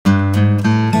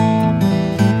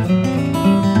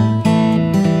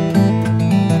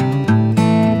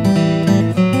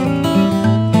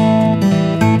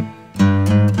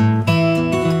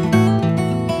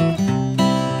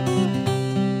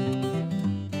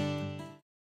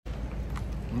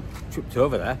tripped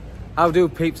over there. How do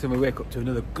peeps, and we wake up to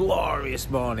another glorious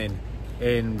morning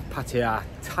in Pattaya,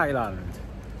 Thailand.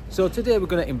 So today we're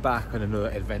going to embark on another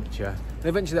adventure. An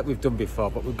adventure that we've done before,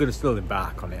 but we're going to still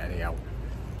embark on it anyhow.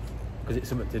 Because it's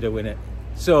something to do in it.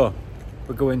 So,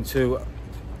 we're going to...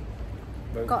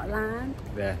 Kohlarn.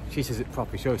 Yeah, she says it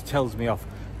properly, she always tells me off.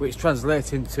 Which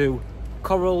translates into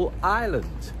Kohlarn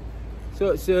Island. So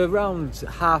it's around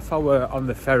half hour on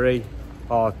the ferry,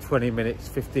 or 20 minutes,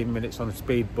 15 minutes on a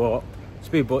speedboat.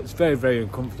 Speedboat's very, very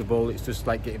uncomfortable. It's just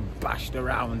like getting bashed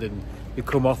around, and you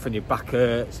come off and your back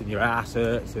hurts and your ass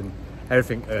hurts and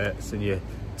everything hurts, and your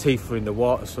teeth are in the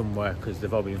water somewhere because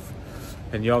they've all been,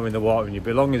 and you're in the water and your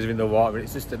belongings are in the water, and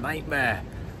it's just a nightmare.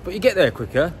 But you get there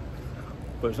quicker,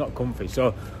 but it's not comfy.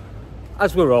 So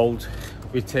as we're old,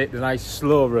 we take the nice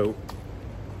slow route,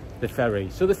 the ferry.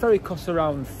 So the ferry costs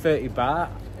around 30 baht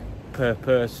per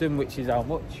person, which is how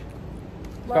much?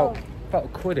 Well, about a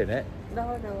quid in it.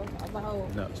 no,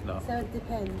 about. No, it's not. So it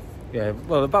depends. Yeah,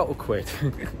 well, about a quid.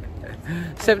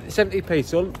 70p.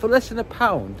 So for less than a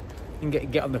pound, you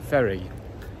can get on the ferry.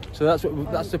 So that's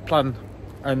the plan,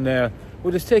 and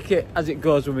we'll just take it as it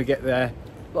goes when we get there.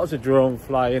 Lots of drone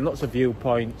flying, lots of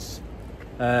viewpoints,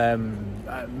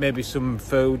 maybe some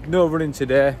food. No running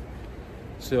today,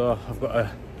 so I've got to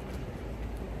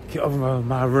get over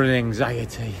my running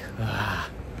anxiety.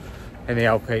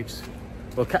 Anyhow, peeps,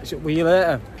 we'll catch up with you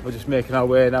later. We're just making our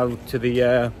way now to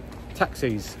the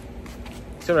taxis.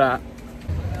 It's alright.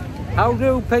 How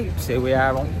do, peeps? Here we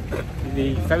are on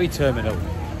the ferry terminal.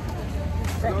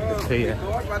 Here.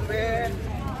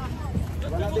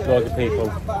 Loads of people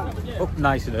up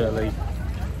nice and early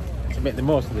to make the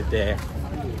most of the day,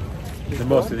 the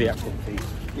most of the activities.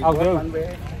 How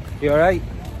do? You alright?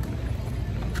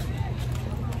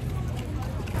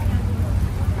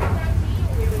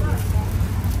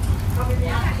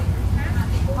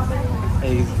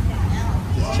 Hey,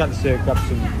 there's a chance to grab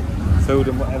some food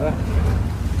and whatever.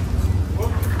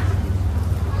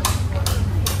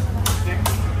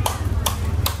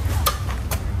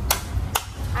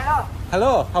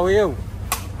 Hello, how are you?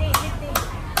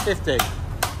 50.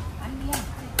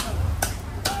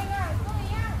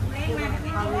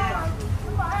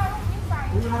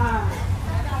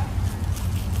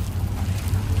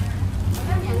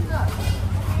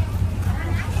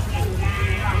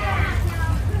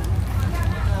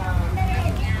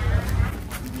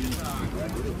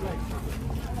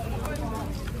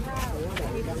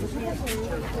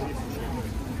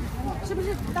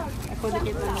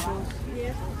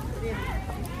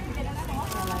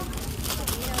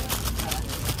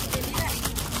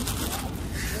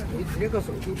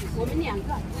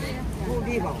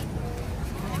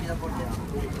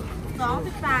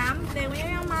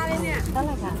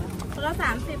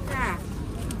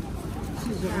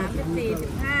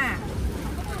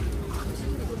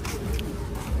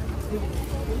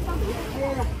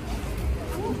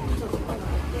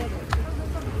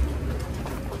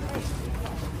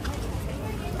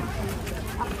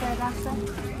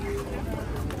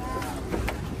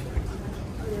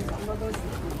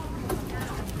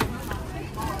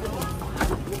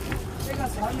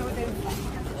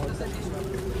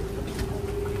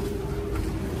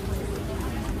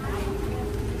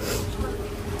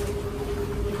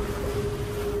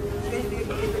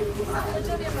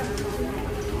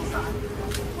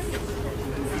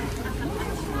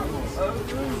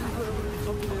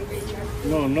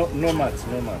 No mats.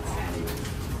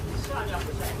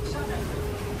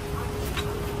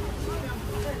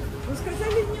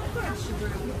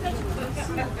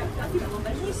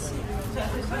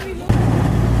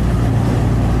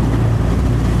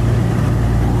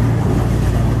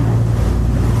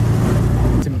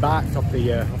 Embarked off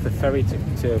the ferry to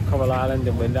Kohlarn Island,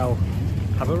 and we now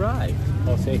have arrived,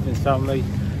 all safe and soundly.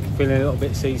 Feeling a little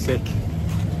bit seasick.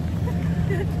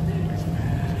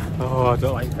 Oh, I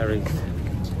don't like ferries.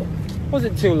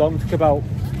 Wasn't too long, took about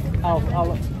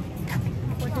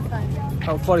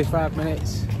 45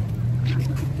 minutes.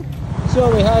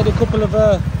 So we hired a couple of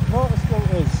motor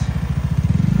scooters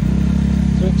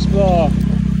to explore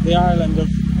the island of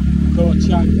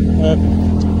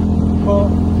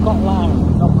Kohlarn,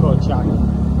 not Koh Chang.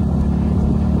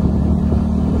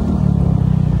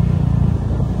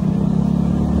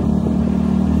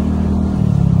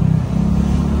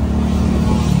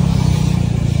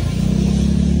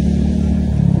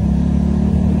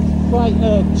 Quite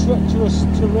treacherous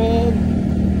terrain.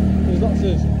 There's lots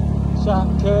of sharp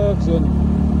curves and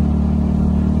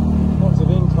lots of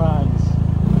inclines,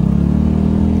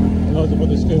 and loads of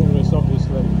other scooterists,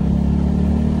 obviously.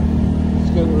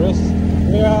 Scooterists,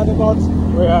 we are the mods,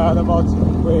 we are the mods,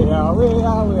 we are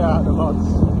the mods.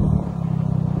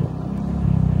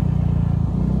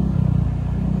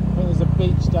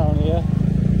 beach down here.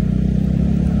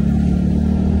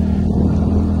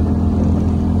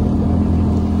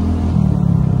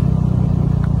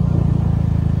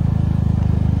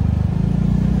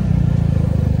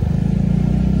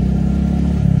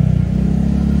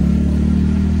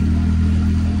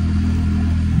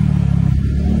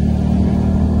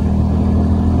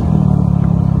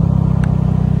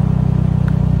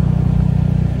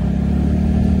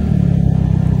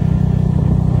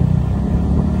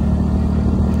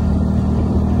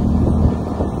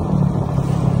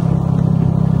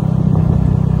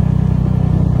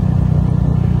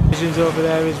 Over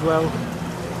there as well,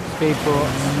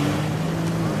 speedboats.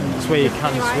 That's where you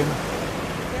can swim.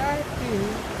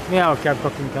 Yeah, okay,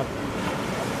 fucking can.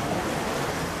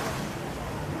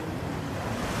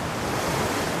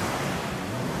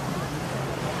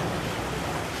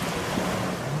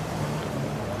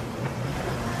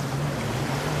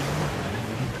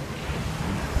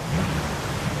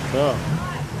 So,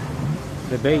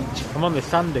 the beach. I'm on the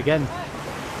sand again.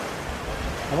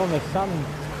 I'm on the sand.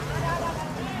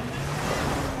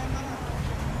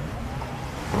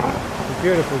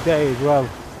 Beautiful day as well.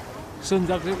 Sun's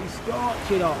absolutely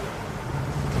scorching hot.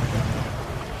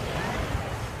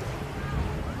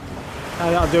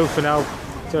 That'll do for now.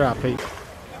 It's alright, Pete.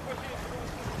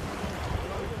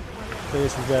 So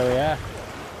this is where we are.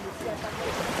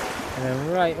 And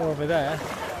then right over there,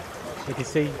 you can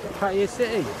see Pattaya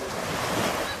City.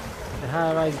 The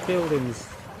high-rise buildings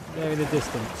there in the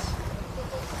distance.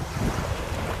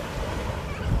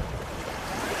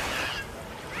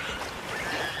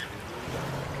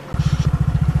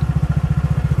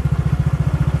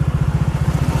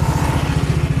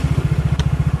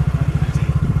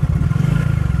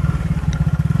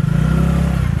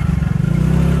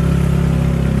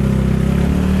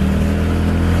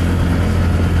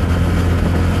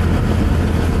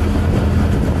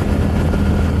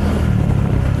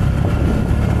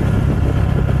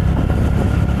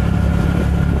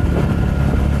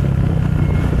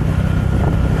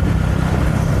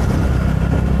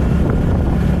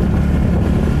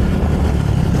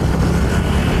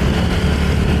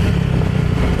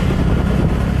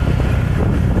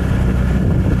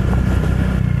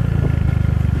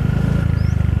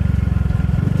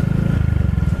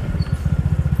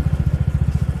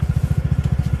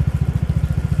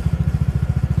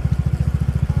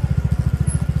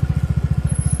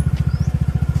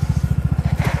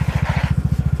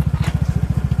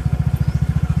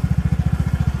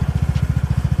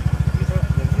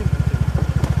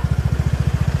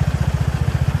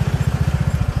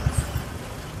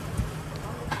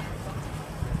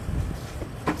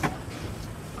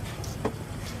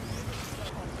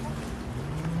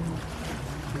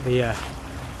 The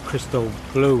crystal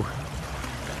blue,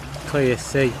 clear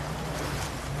sea,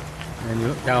 and then you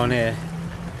look down here,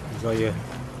 there's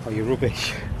all your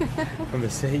rubbish from the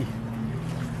sea.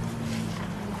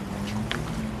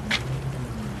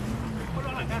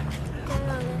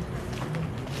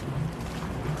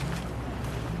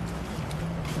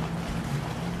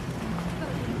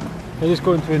 We're just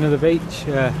going to another beach,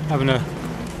 having a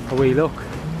wee look.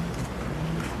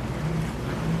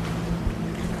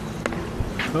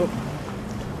 Oh.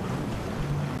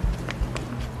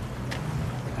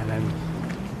 And then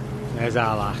there's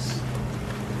our lass.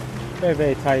 Very,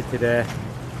 very tired today.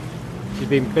 She's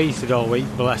been beasted all week,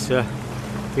 bless her.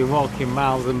 Been walking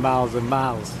miles and miles and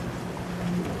miles.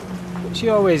 But she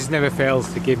always never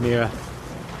fails to give me a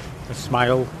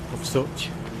smile of such.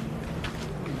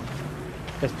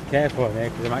 Best be careful in there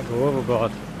because I might go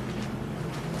overboard.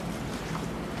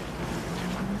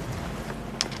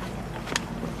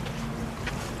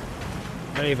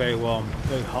 Very, very warm,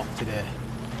 very hot today.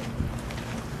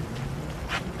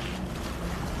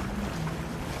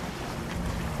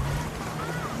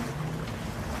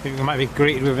 I think we might be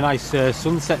greeted with a nice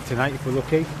sunset tonight if we're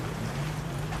lucky.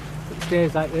 It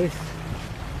stays like this.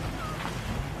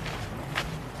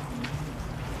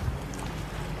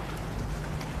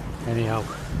 Anyhow,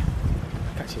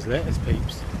 catch us later,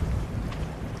 peeps.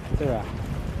 Ta-ra.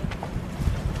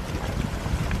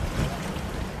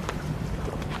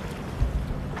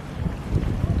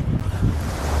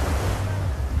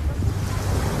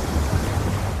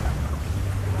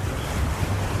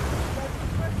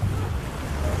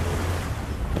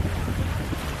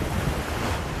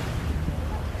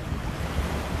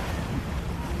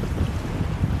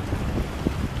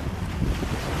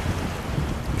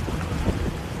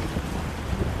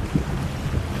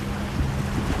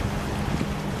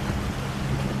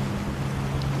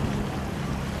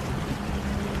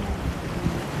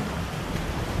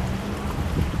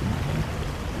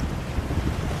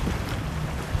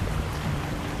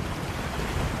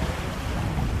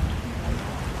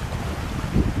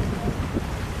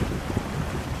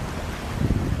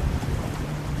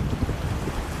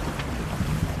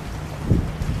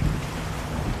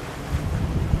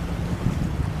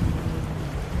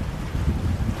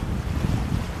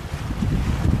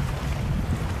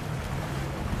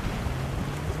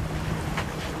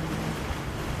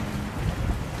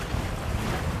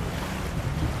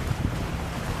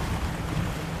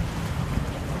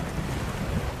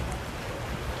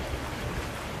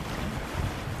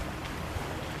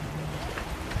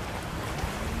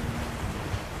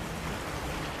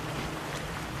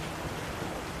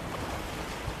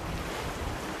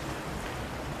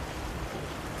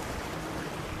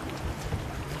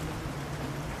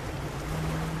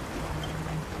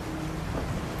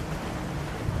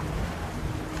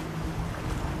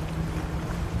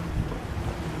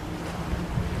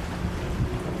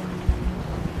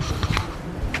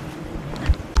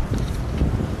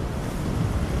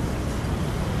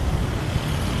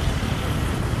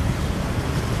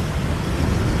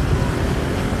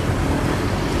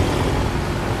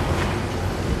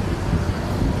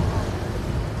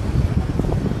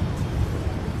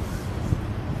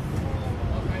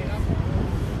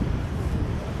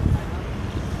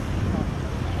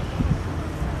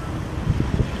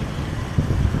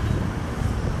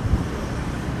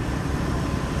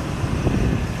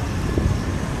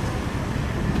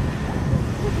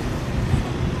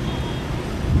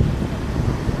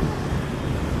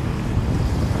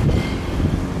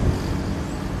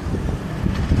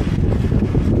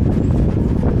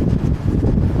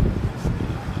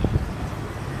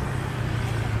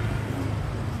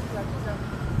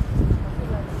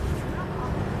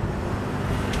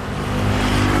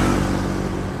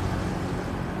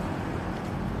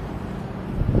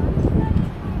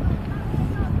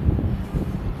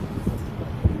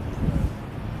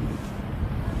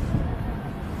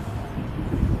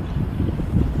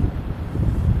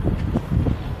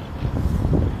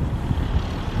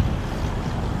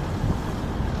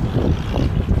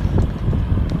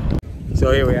 So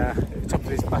here we are at the top of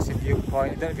this massive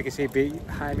viewpoint. I don't know if you can see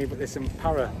behind me, but there's some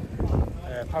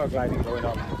paragliding going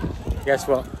on. Guess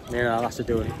what? Me and our lass are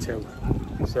doing it too.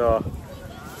 So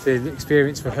it's an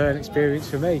experience for her, an experience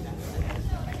for me.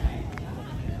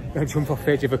 Going to jump off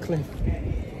the edge of a cliff.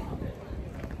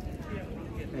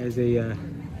 There's the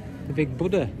big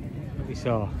Buddha that we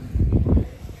saw.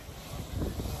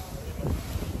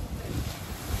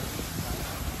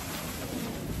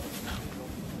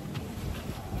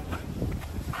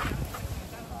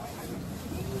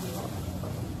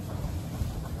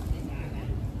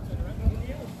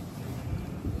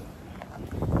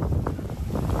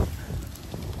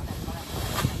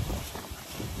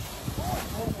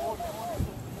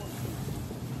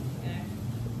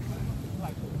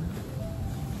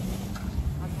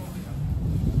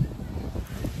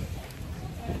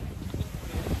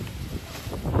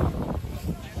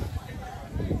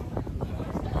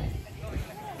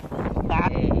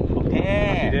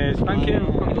 Thank you.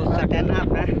 Stand up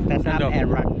นะ Stand up and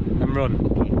run and run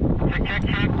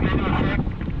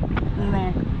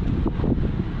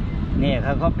นี่เข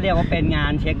าเรียกว่าเป็นงา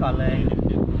นเช็คก่อนเลย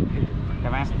ใช่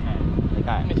ไหมไม่ใ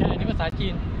ช่ไม่ใช่อันนี้ภาษาจี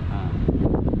น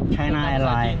ใช่นายอะ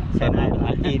ไรใช่นายอะไร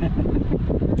จีน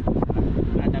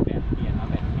อาจจะแบบเปลี่ยน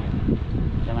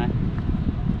ใช่ไหม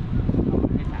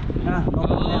เ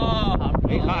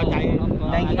ขาเอาใจ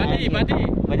มาดิ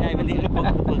ไม่ใช่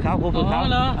ครูฝึกเขา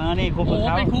นี่ครูฝึกเข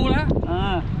าเป็นครูแล้ว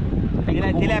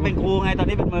ที่แรกเป็นครูไงตอน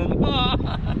นี้เป็นมึง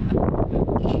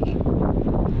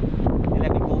ที่แร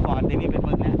กเป็นครูก่อนทีนี้เป็น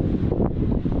มึงเนี่ย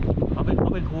เขาเป็น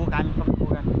ครูกัน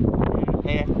เอ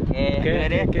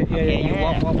อยู่วอ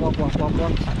ล์ก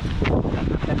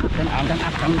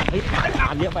ตา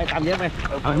มเยอะไปเอ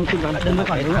าให้ขึ้นก่อนดึงไป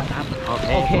ก่อน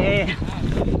โอเค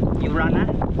อยู่รันนะ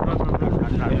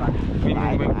สา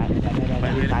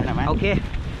ยหน่อยไหมโอเค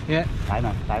สายหน่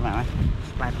อยไหม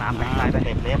ไปตามไปสเ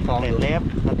ต็ปเล็บไ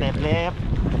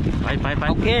ป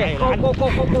โอเคโก้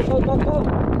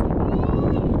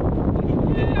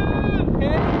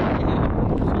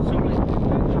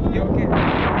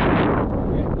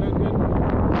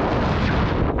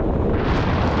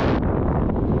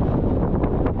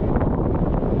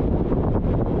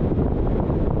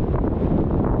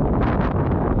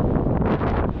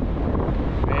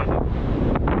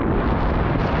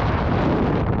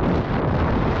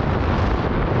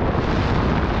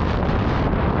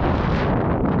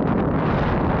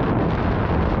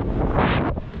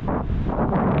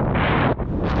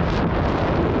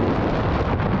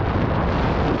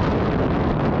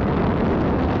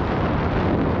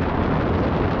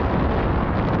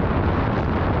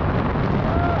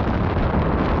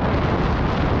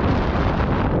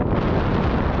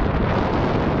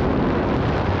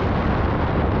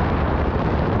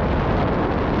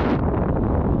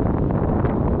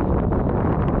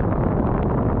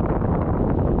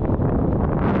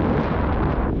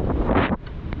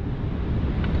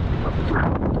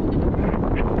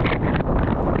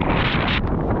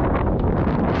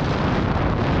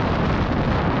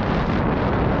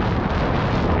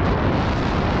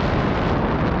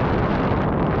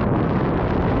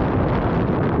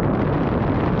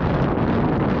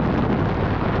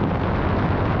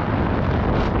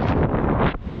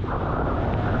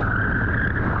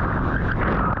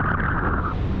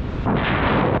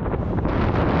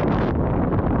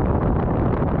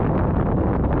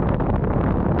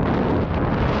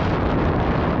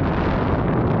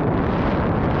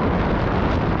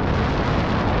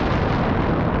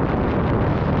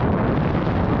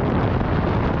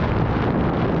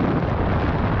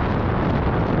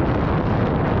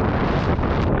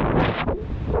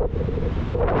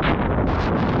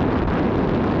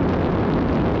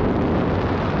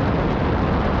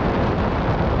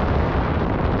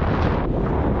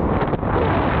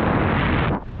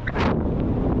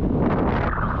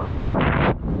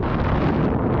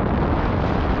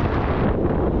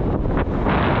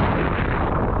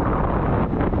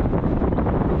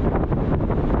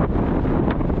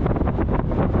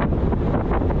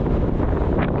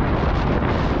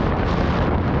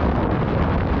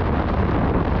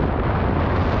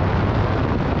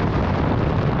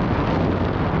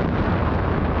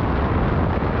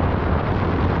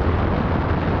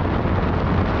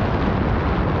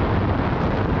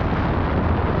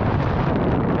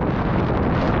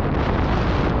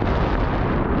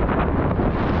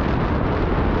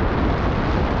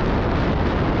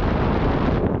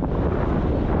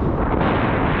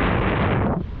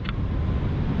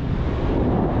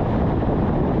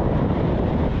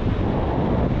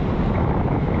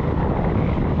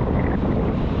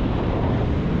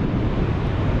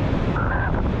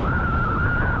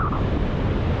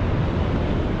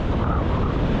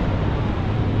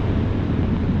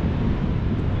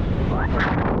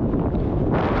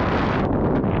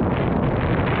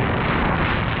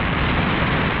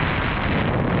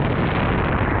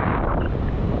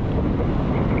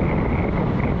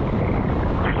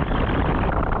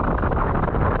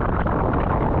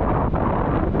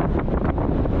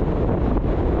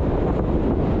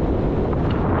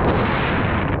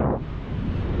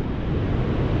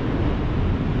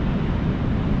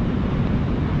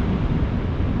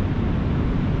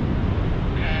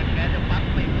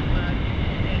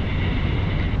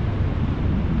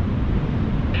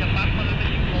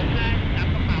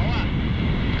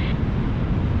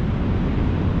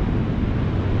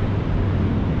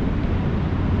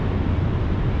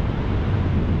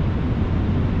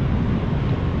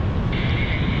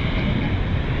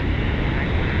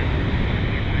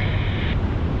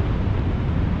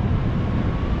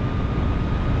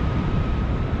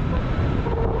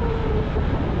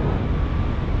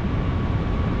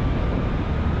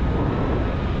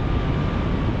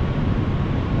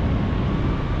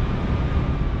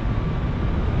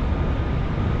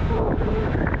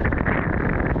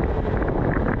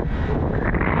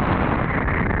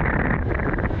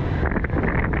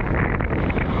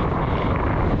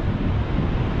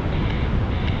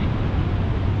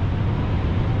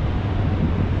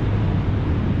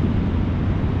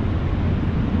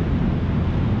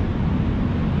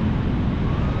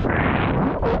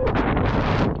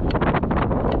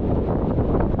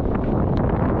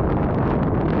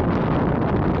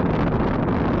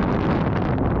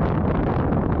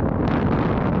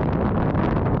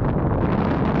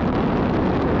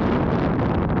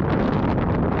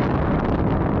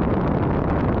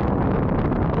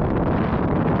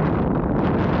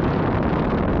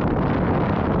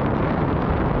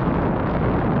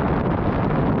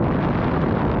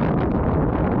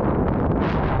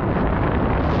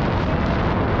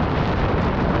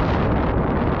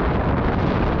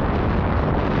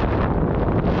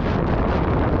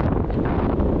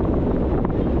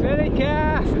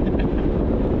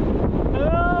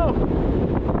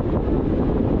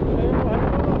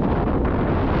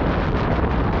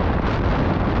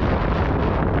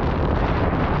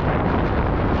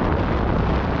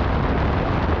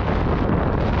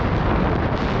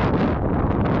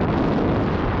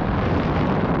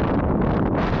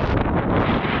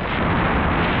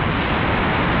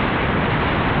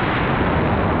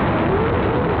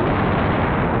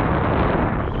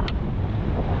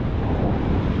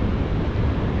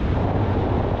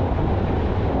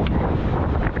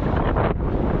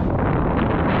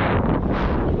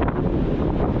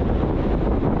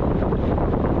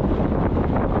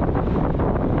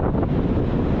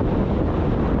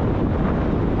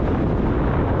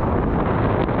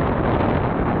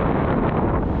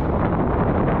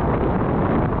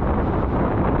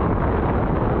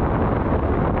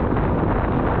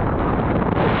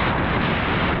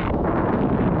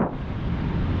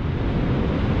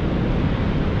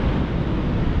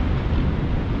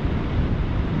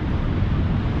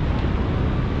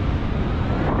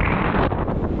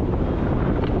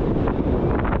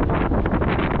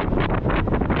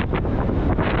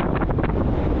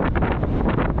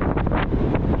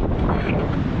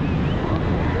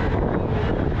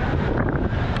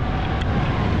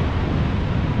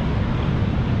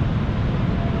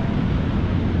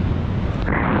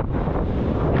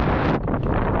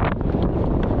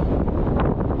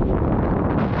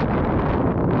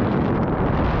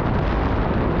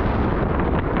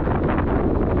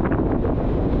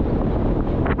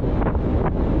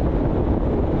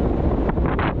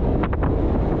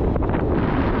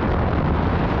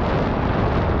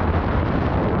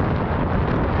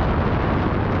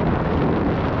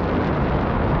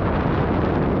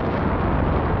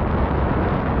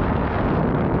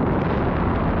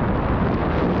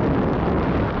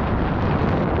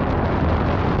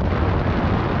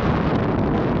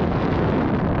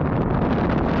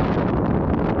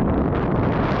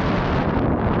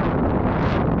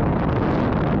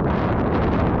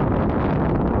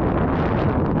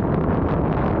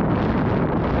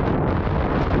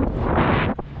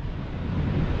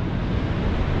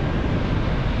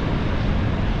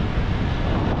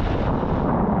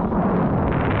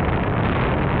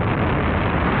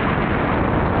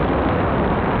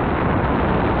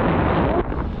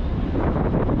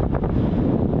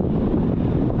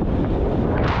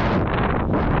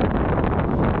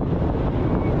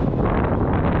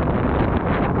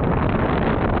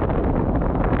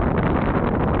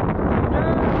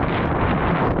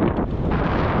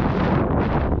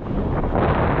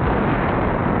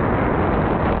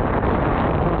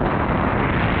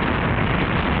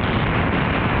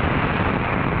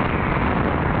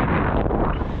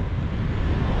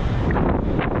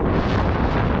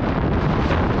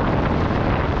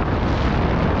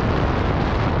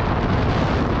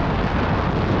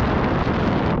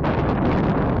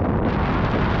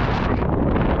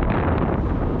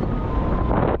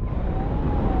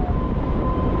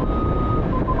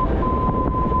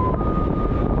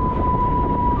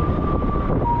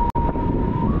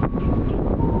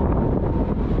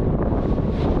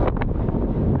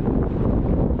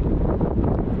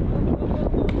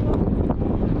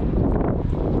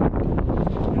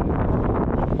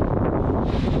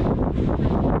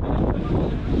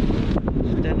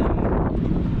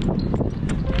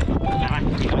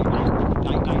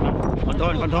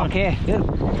โอเคขึ้น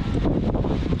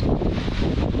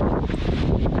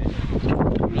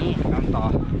นี่ทำต่อ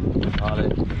เลย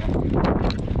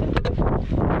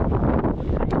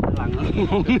หลัง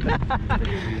โอเค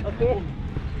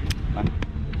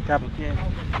ครับ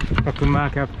ขอบคุณมาก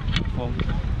ครับผม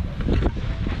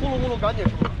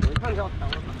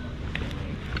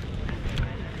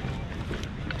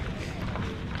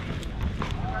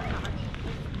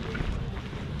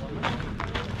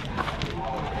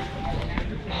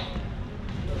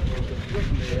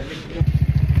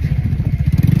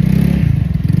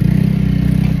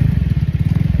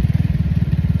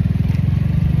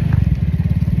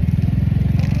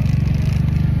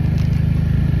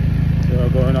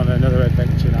going on another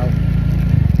adventure now.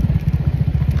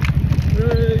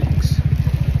 Brakes,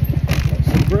 lots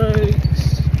of brakes.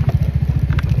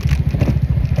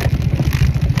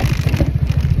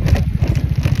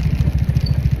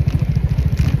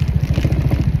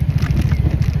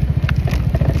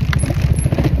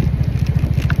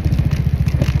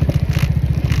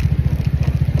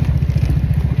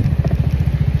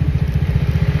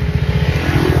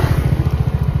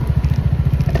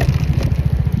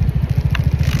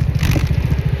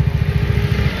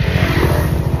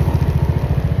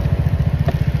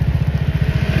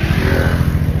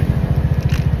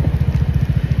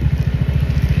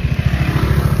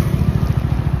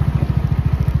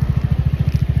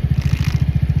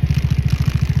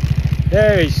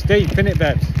 Very steep, isn't it,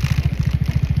 Babs?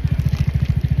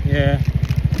 Yeah.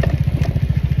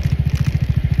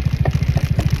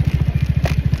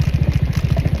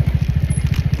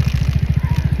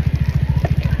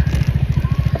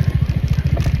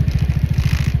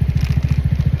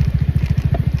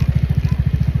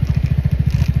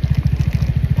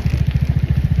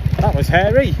 That was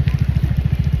hairy.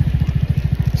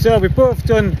 So we've both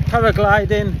done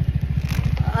paragliding.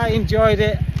 I enjoyed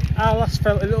it. I last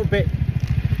felt a little bit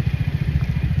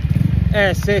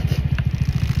air sick,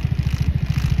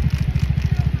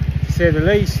 to say the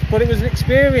least, but it was an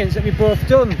experience that we both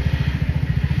done,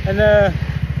 and I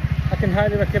can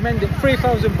highly recommend it.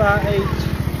 3,000 baht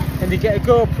each, and you get a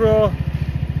GoPro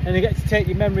and you get to take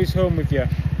your memories home with you,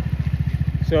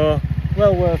 so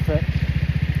well worth it.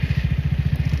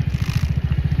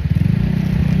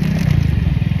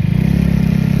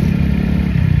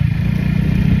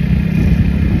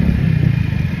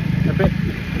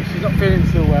 She's not feeling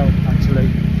too well actually,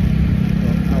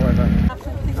 but however.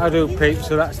 I do, peeps,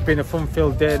 so that's been a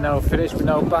fun-filled day now finished. We're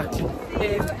now back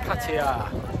in Pattaya.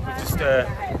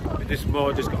 We just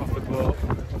moored, just got off the boat.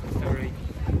 Very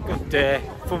good day,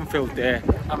 fun-filled day.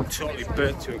 I'm totally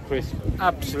burnt to a crisp.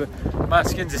 Absolutely. My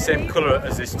skin's the same colour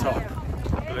as this top,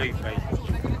 believe me.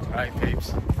 Right,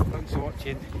 peeps, thanks for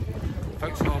watching.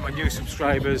 Thanks for all my new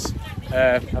subscribers.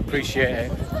 I appreciate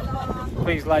it.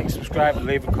 Please like, subscribe and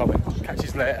leave a comment. Catch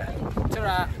you later.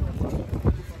 Ta-ra!